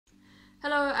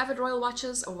Hello avid royal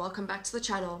watchers, and welcome back to the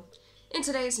channel. In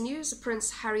today's news, Prince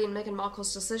Harry and Meghan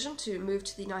Markle's decision to move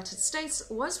to the United States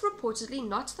was reportedly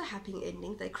not the happy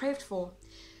ending they craved for.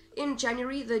 In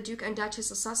January, the Duke and Duchess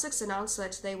of Sussex announced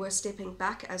that they were stepping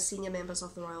back as senior members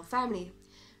of the royal family.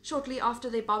 Shortly after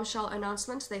their bombshell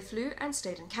announcement, they flew and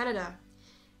stayed in Canada.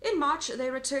 In March,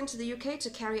 they returned to the UK to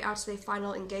carry out their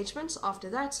final engagement. After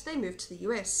that, they moved to the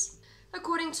US.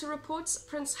 According to reports,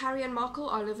 Prince Harry and Markle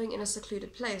are living in a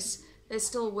secluded place. They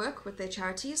still work with their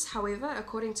charities. However,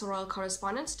 according to royal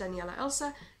correspondent Daniela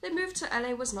Elsa, their move to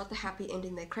LA was not the happy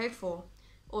ending they craved for.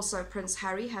 Also, Prince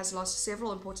Harry has lost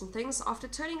several important things after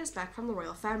turning his back from the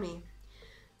royal family.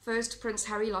 First, Prince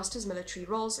Harry lost his military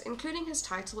roles, including his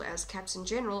title as Captain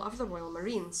General of the Royal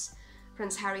Marines.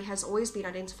 Prince Harry has always been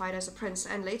identified as a prince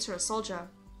and later a soldier.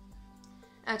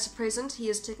 At present, he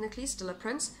is technically still a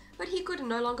prince, but he could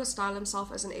no longer style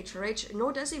himself as an HRH,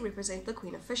 nor does he represent the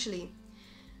Queen officially.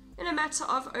 In a matter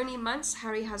of only months,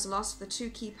 Harry has lost the two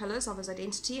key pillars of his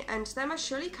identity, and they must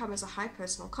surely come as a high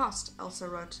personal cost, Elsa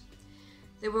wrote.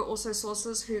 There were also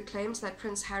sources who claimed that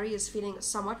Prince Harry is feeling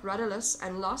somewhat rudderless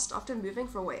and lost after moving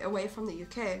away from the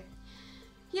UK.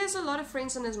 He has a lot of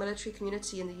friends in his military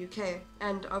community in the UK,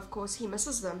 and of course he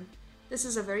misses them. This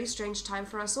is a very strange time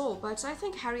for us all, but I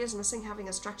think Harry is missing having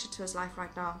a structure to his life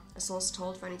right now, a source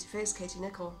told Vanity Fair's Katie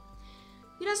Nicholl.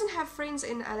 He doesn't have friends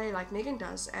in LA like Meghan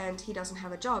does, and he doesn't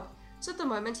have a job, so at the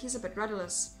moment he's a bit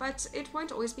rudderless, but it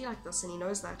won't always be like this and he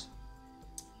knows that.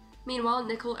 Meanwhile,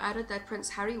 Nicholl added that Prince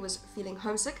Harry was feeling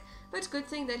homesick, but good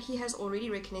thing that he has already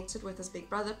reconnected with his big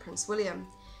brother, Prince William.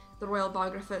 The royal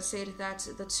biographer said that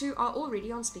the two are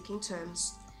already on speaking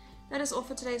terms. That is all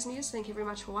for today's news. Thank you very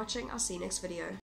much for watching. I'll see you next video.